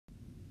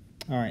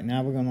All right,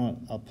 now we're going to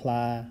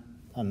apply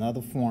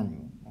another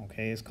formula,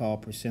 okay? It's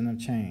called percent of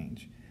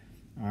change,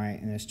 all right?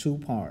 And there's two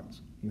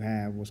parts. You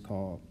have what's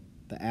called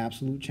the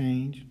absolute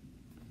change,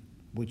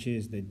 which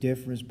is the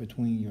difference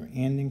between your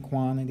ending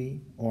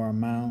quantity or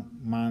amount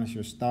minus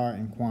your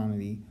starting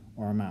quantity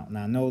or amount.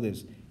 Now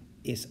notice,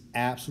 it's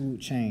absolute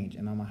change,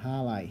 and I'm going to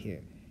highlight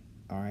here,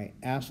 all right?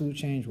 Absolute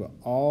change will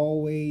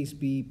always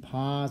be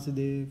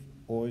positive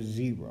or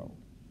zero,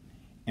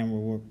 and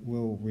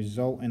will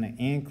result in an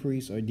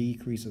increase or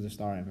decrease of the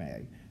starting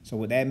value. So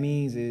what that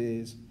means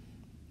is,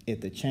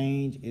 if the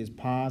change is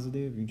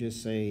positive, you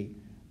just say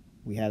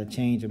we had a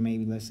change of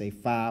maybe, let's say,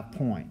 5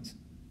 points,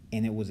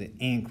 and it was an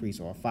increase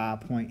or a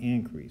 5-point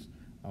increase,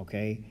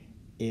 okay?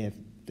 If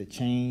the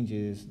change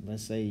is,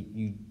 let's say,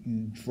 you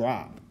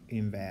drop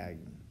in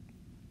value,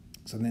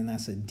 so then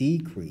that's a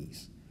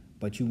decrease,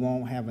 but you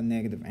won't have a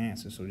negative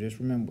answer. So just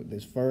remember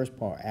this first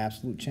part,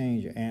 absolute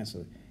change, your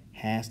answer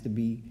has to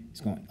be,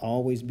 it's going to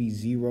always be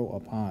 0 or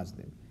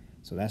positive.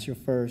 So that's your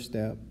first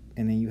step.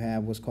 And then you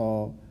have what's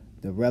called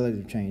the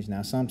relative change.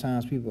 Now,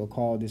 sometimes people will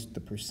call this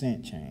the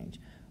percent change,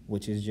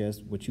 which is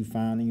just what you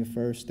found in your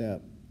first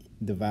step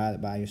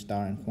divided by your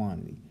starting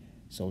quantity.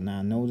 So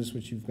now notice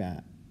what you've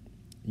got.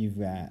 You've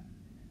got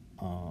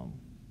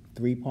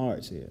 3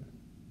 parts here.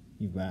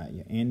 You've got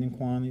your ending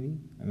quantity,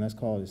 and let's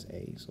call this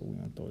A. So we're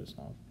going to throw this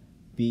off.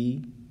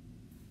 B,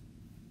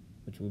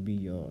 which will be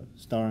your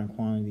starting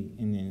quantity,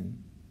 and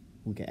then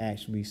we can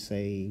actually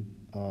say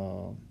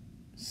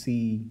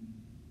C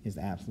is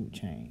the absolute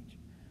change.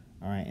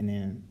 All right, and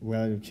then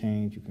relative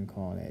change, you can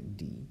call that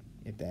D,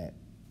 if that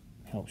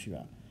helps you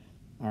out.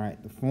 All right,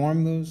 the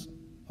formulas,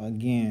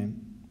 again,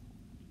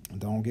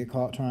 don't get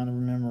caught trying to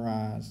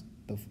memorize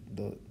the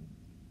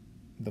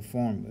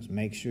formulas.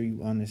 Make sure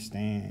you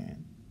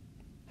understand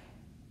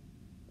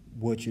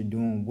what you're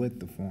doing with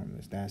the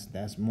formulas.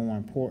 That's more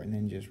important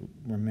than just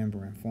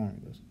remembering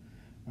formulas.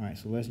 All right,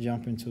 so let's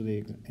jump into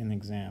an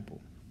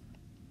example.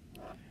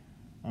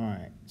 All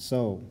right,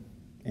 so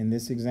in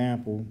this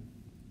example,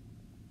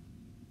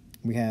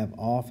 we have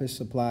office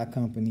supply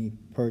company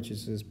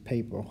purchases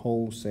paper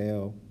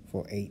wholesale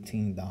for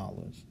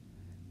 $18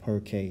 per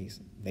case.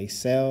 They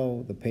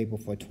sell the paper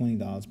for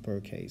 $20 per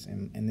case,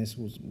 and this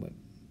was what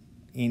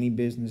any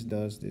business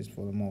does this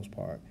for the most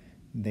part.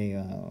 They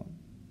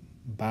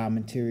buy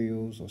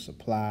materials or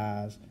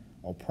supplies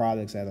or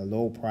products at a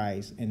low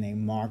price, and they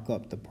mark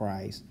up the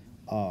price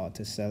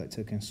to sell it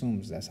to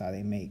consumers. That's how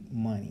they make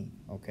money,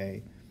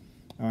 okay?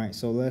 All right,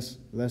 so let's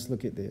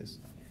look at this.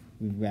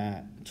 We've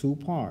got 2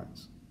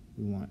 parts.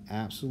 We want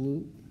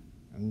absolute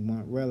and we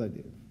want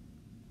relative.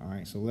 All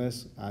right, so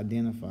let's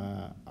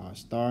identify our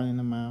starting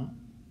amount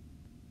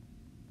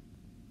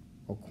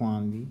or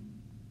quantity,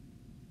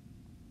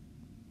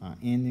 our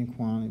ending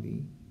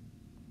quantity.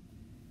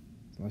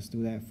 So let's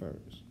do that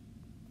first.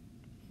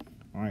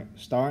 All right,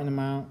 starting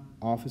amount,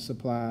 office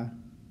supply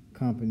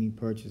company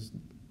purchases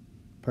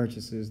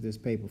this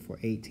paper for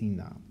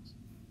 $18.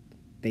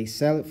 They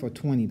sell it for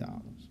 $20,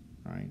 all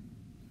right?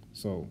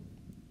 So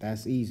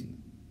that's easy,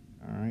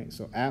 all right?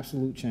 So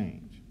absolute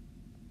change.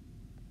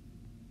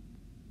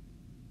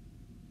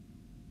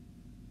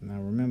 Now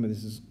remember,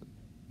 this is,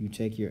 you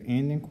take your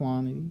ending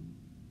quantity,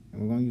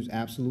 and we're going to use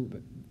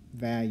absolute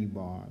value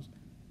bars,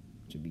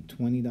 which would be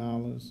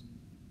 $20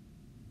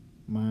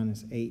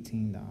 minus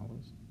 $18,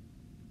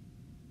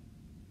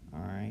 all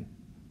right?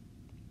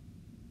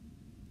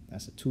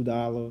 That's a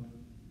 $2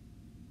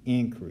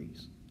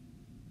 increase.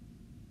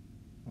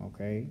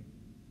 Okay,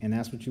 and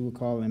that's what you would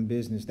call in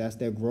business, that's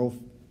their gross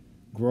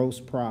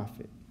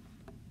profit.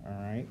 All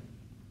right,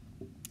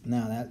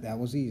 now that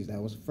was easy. That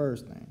was the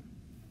first thing.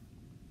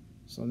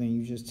 So then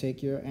you just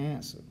take your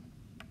answer,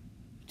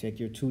 you take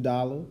your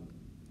 $2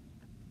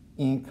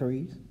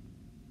 increase.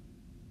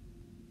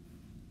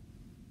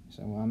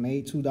 So I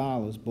made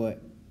 $2,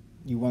 but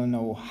you want to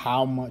know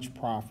how much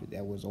profit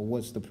that was, or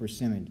what's the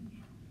percentage.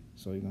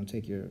 So you're going to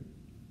take your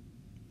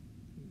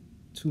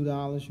 $2,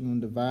 you're going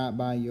to divide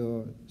by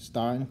your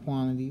starting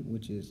quantity,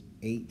 which is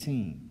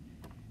 18.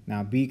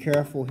 Now be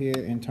careful here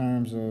in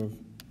terms of,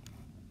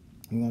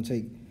 we're going to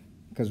take,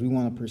 because we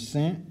want a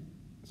percent,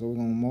 so we're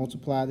going to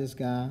multiply this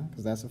guy,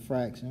 because that's a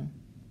fraction,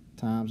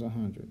 times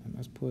 100. And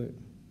let's put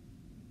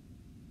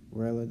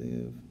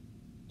relative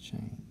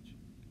change.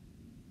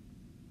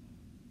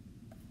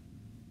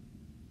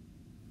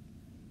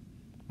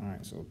 All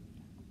right, so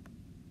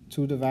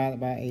 2 divided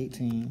by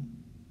 18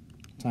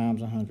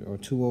 times 100, or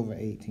 2 over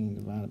 18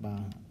 divided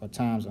by, or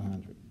times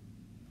 100,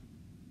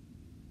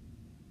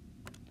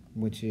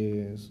 which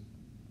is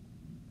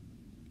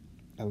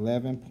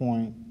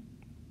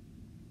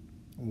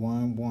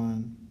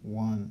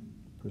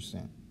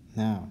 11.111%.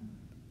 Now,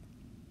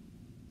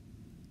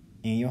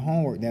 in your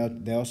homework,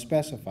 they'll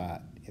specify,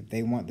 if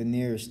they want the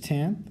nearest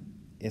tenth,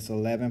 it's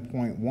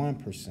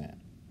 11.1%.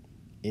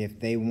 If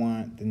they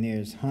want the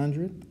nearest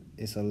hundredth,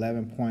 it's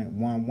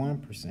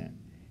 11.11%.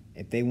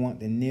 If they want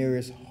the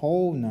nearest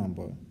whole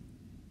number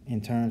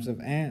in terms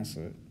of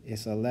answer,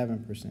 it's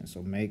 11%.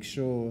 So make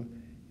sure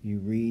you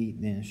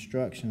read the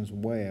instructions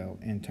well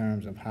in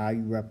terms of how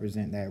you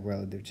represent that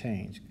relative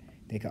change.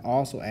 They could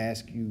also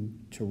ask you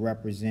to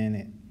represent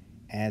it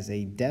as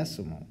a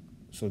decimal.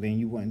 So then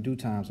you wouldn't do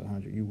times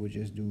 100. You would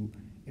just do,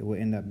 it would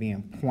end up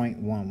being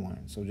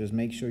 0.11. So just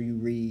make sure you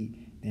read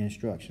the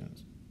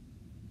instructions.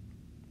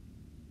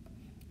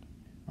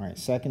 All right,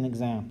 second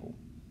example.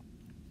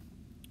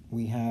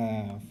 We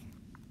have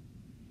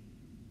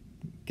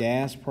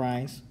gas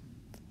price.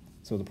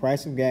 So the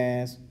price of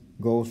gas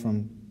goes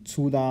from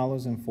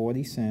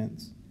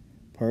 $2.40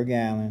 per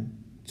gallon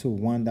to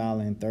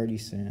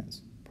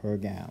 $1.30 per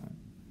gallon.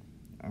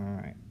 All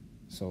right,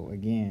 so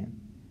again,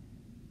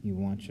 you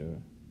want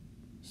your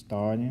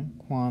starting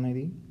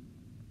quantity,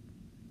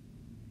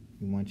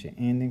 you want your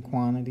ending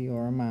quantity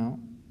or amount.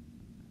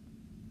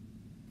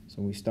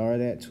 So we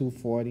started at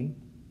 240,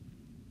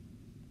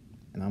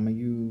 and I'm gonna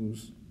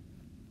use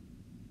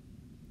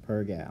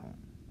per gallon.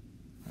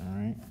 All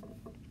right,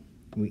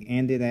 we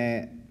ended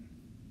at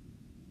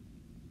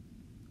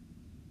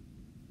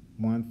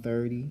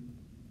 130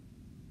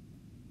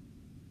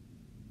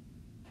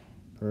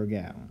 per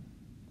gallon.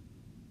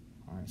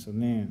 All right, so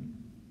then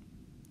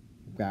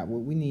we've got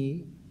what we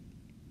need,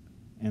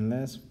 and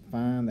let's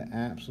find the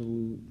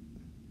absolute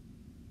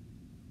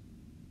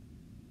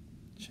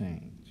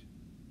change.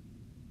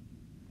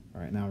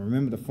 All right, now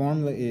remember the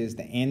formula is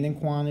the ending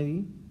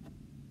quantity,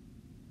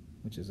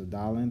 which is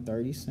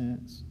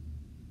 $1.30,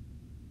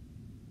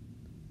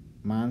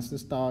 minus the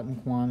starting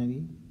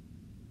quantity,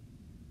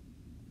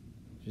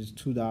 which is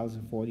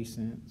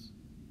 $2.40.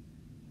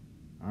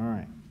 All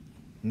right,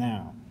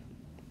 now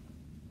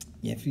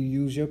if you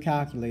use your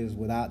calculators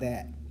without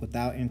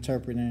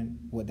interpreting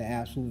what the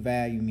absolute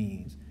value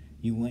means,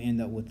 you will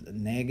end up with a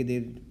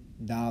negative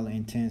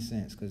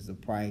 $1.10 because the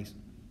price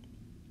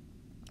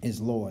is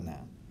lower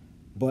now.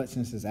 But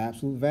since it's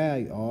absolute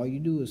value, all you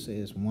do is say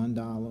it's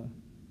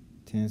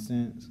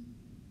 $1.10,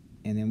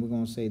 and then we're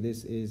gonna say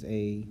this is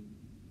the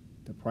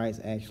price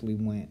actually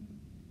went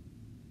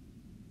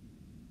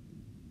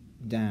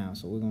down,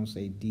 so we're gonna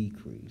say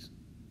decrease.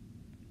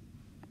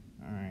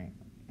 All right,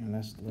 and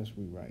let's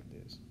rewrite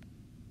this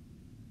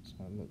so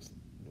it looks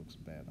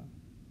better.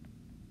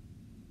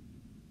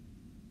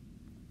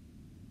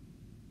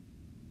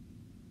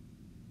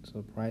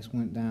 So the price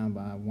went down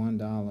by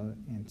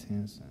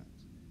 $1.10.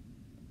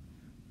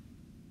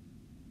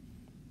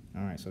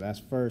 All right, so that's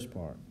first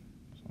part.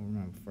 So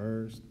remember,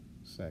 first,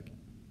 second.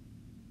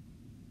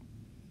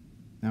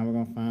 Now we're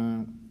gonna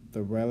find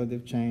the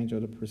relative change or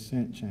the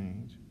percent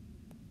change.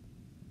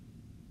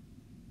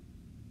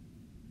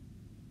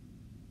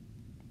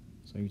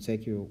 So you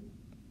take your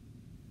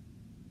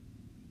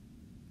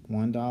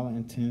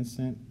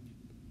 $1.10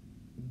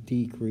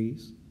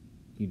 decrease,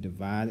 you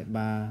divide it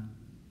by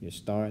your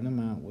starting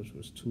amount, which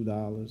was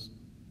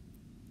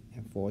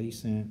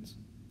 $2.40.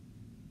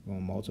 We're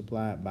gonna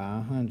multiply it by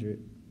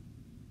 100.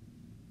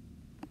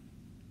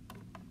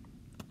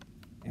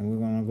 And we're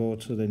gonna go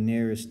to the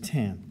nearest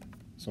tenth,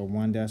 so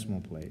one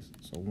decimal place.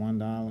 So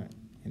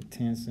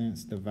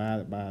 $1.10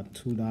 divided by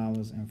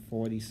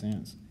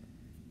 $2.40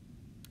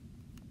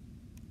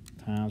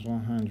 times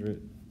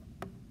 100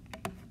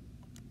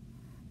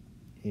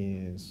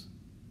 is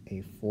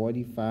a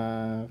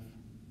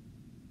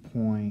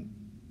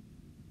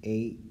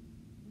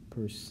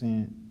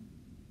 45.8%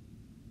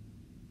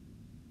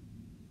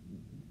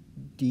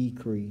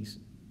 decrease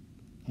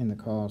in the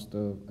cost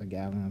of a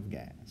gallon of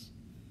gas.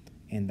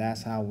 And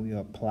that's how we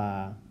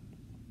apply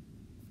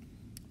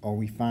or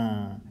we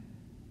find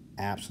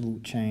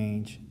absolute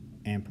change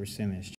and percentage